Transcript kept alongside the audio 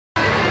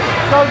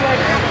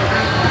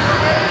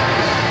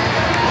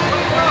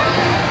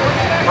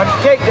Watch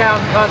your takedown,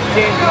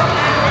 Constantine.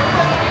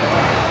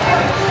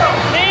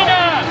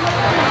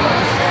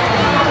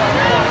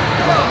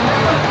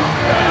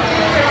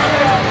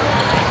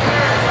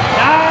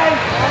 Nice!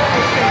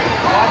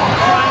 Watch him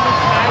trying to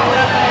smack that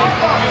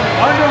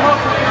leg. Underhook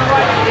with your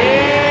right.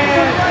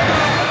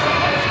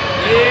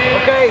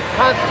 Yeah. Okay,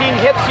 Constantine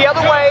hips the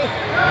other way.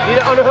 Need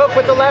an underhook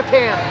with the left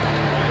hand.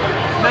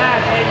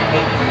 Smash, hey, you're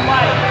getting too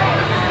light.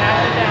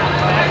 Smash it down,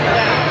 smash it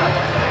down.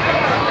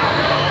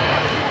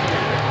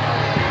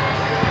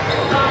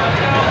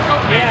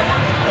 Yes.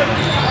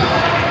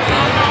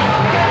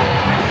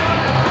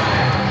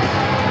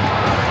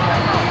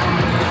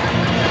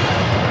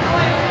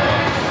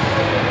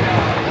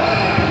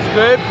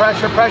 Good,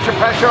 pressure, pressure,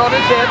 pressure on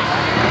his hips.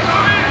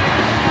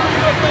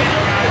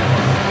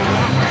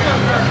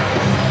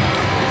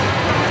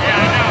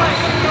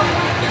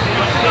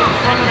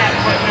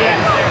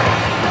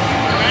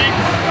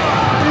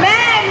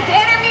 Men's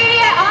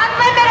Intermediate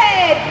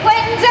Unlimited,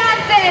 Clinton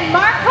Johnson,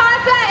 Mark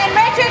Pazza, and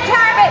Richard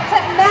Tarbett to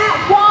mat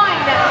 1.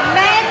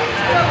 Men's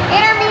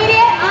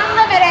Intermediate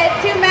Unlimited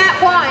to mat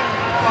 1.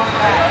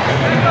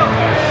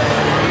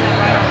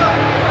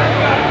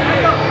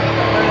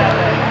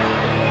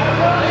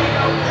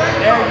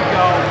 There you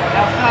go.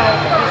 Now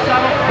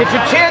subtle. Get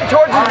your chin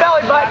towards his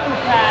belly button.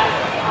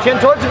 Chin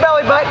towards the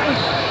belly button.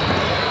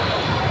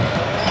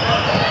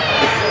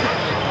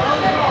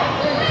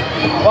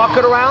 Walk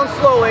it around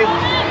slowly.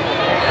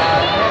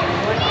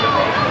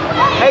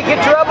 Hey,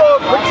 get your elbow,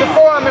 put your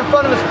forearm in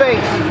front of his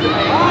face.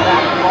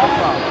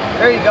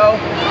 There you go.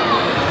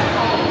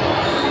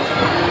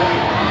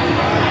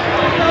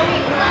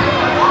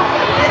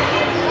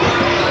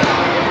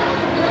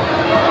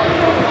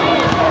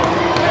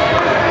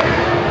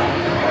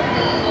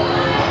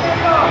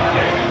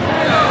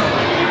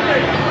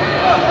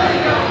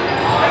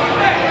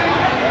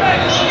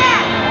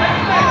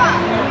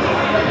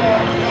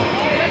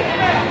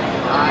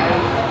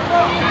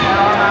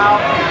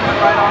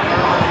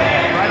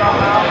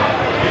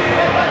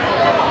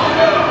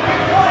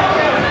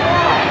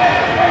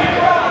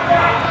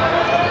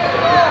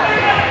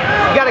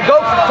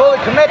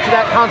 Commit to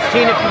that,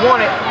 Constantine, if you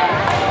want it.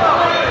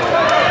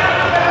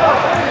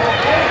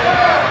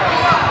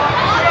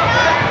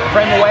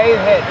 Frame away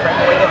the head,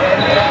 frame away the head.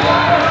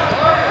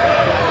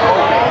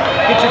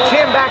 Get your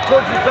chin back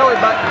towards his belly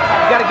button.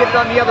 You gotta get it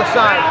on the other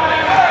side.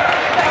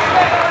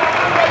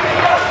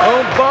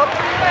 Boom, bump.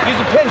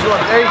 Use a pendulum.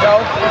 There you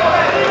go.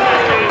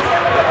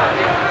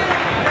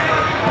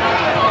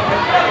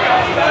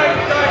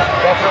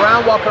 Walk it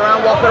around, walk it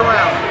around, walk it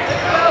around.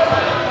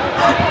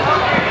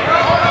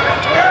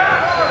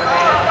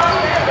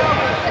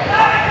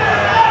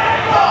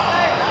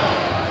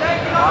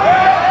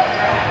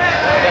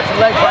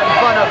 Legs right in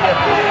front of you.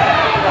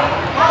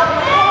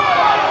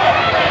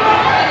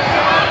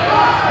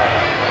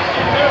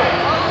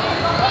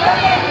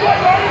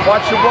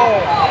 Watch your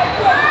roll.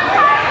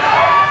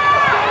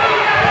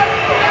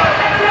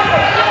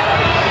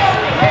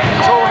 Hand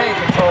control, hand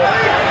control.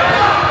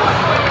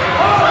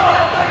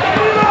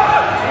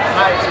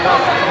 Nice,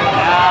 Constantine.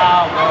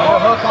 More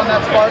hook on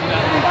that spot.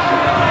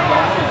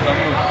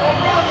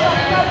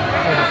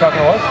 What are you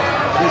talking about?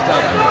 He's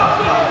talking about.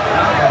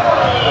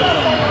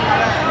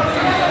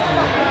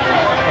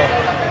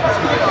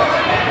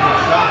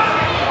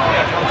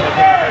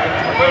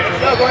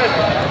 No, go ahead.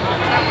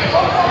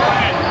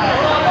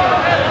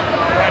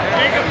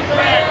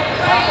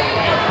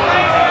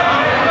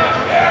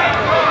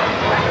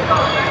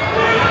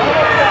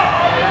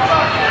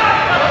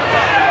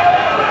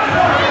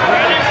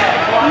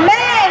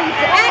 Men's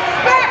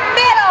Expert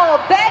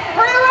Middle, Ben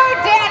Brewer,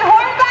 Dan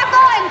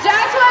Hornbuckle, and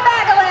Joshua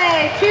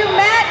Bagale to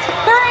mat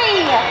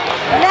 3.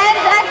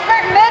 Men's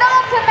Expert Middle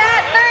to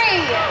mat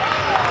 3.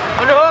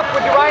 Underhook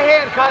with your right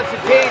hand,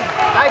 Constantine.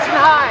 Nice and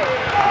high.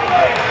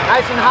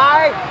 Nice and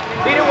high.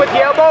 Beat it with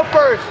the elbow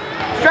first.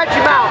 Stretch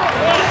him out.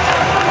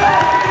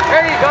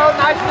 There you go.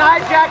 Nice and high.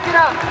 Jack it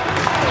up.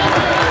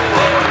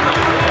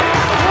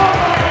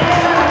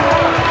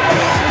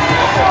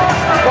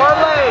 Far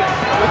leg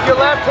with your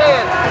left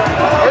hand.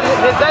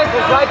 His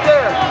ankle's right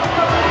there.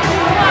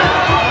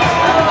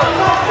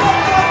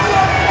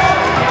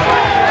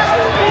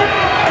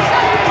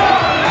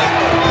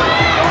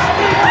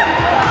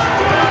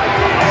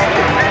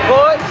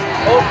 Pull it.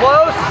 Hold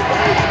close.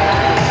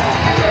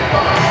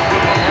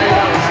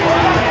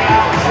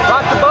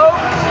 Rock the boat.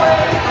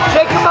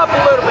 Shake him up a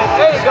little bit.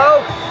 There you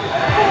go.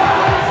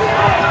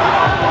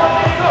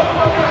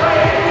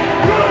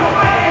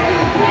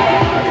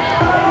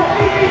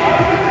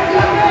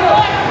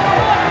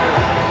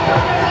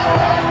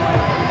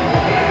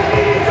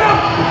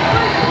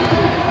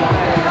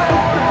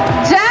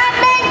 John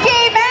Menke,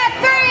 mat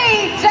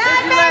 3.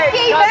 John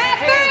Menke, mat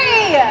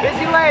 3.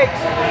 Busy legs.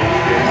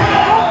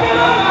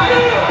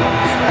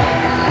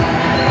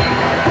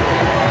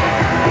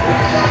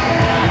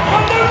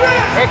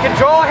 Hand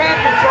control, hand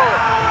control.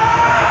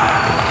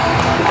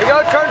 Here you go,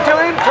 turn to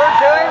him, turn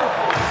to him.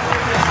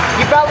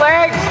 Keep that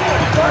leg.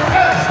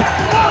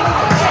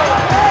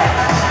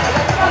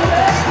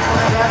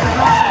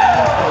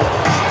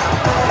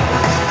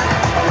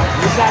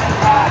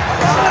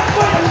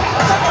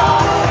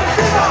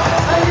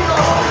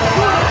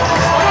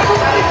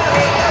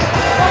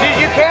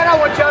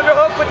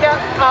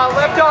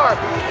 left arm.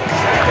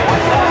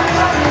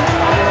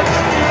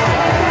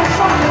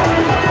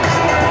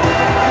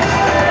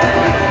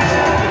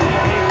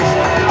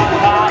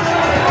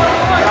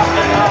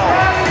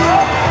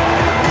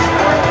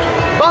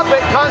 Bump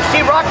it,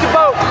 Constantine, rock the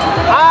boat.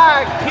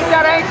 High, keep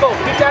that ankle,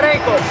 keep that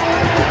ankle.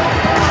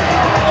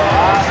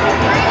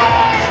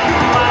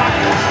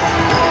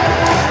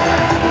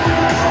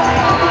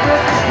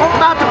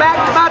 Come out the back,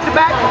 come out the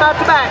back, come out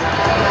the back.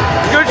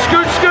 Scooch,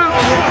 scooch, scooch.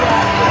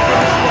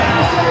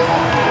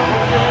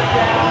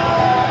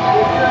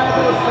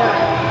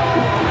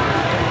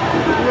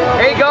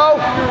 There you go.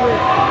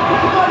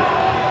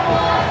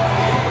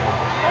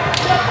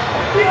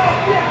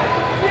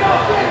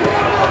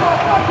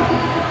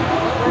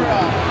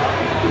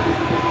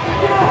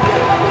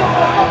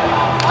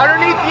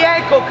 Underneath the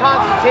ankle,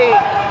 Constantine.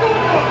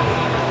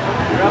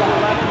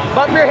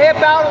 Bump your hip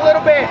out a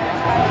little bit.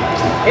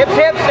 Hips,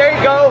 hips, there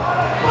you go.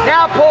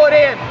 Now pull it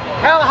in.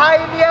 Held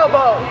high in the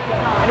elbow.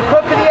 And the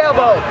crook of the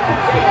elbow.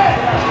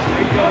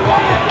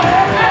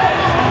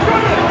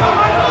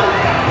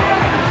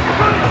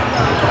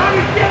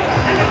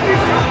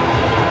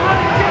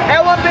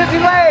 L1 busy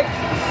legs.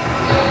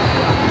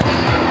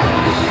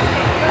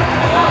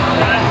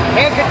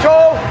 Hand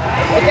control.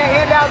 Get that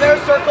hand out there,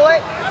 circle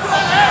it.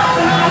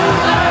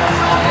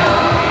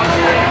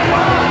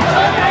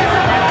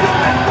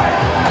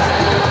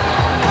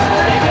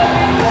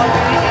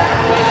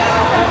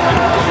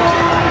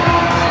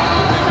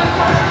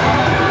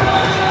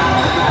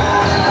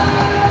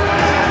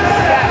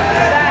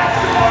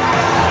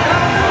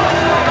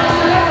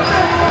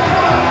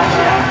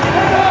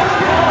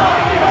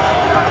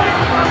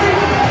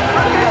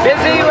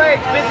 Busy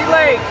legs, busy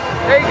legs.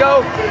 There you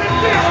go.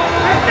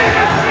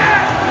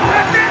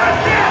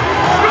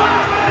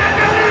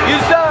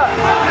 Use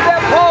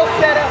that pole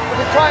setup for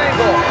the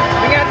triangle.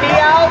 Bring that knee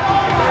out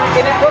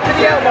and then hook to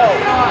the elbow.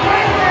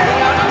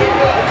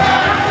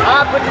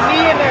 Put the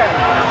knee in there.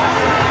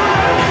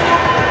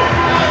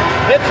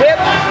 Hips,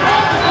 hips.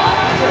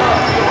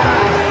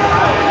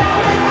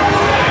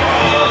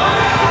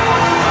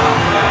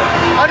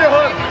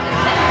 Underhook.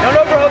 Don't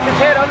overhook his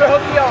head,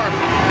 underhook the arm.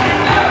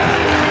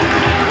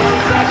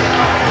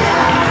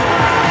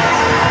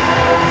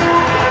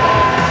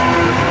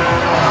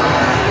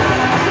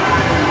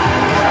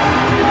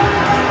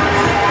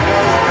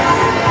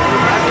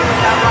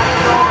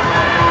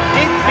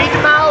 Beat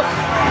the mouse.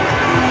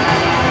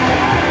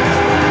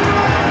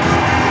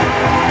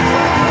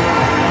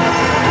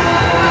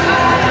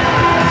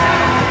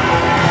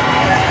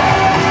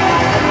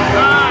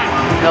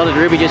 What the hell did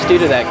Ruby just do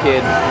to that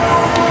kid?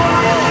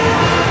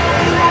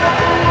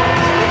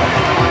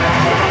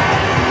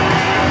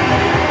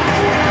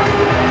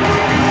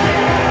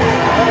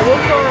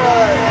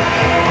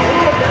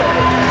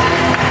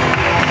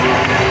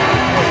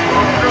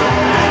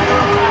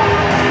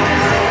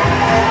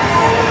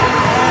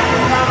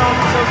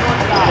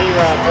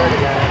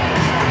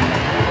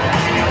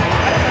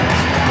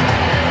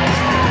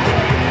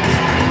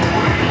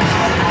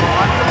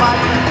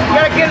 You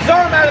gotta get his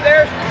arm out of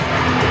there.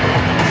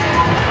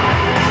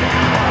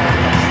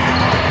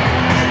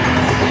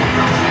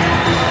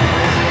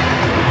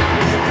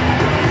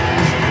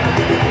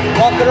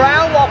 Walk it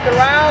around, walk it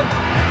around.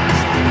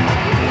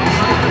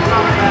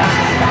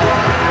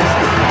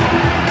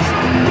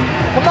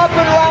 Come up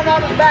and around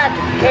on his back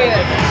if you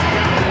can.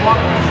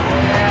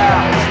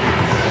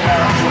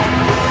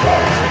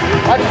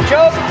 Watch the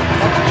choke,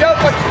 watch the choke,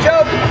 watch the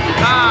choke.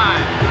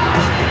 9.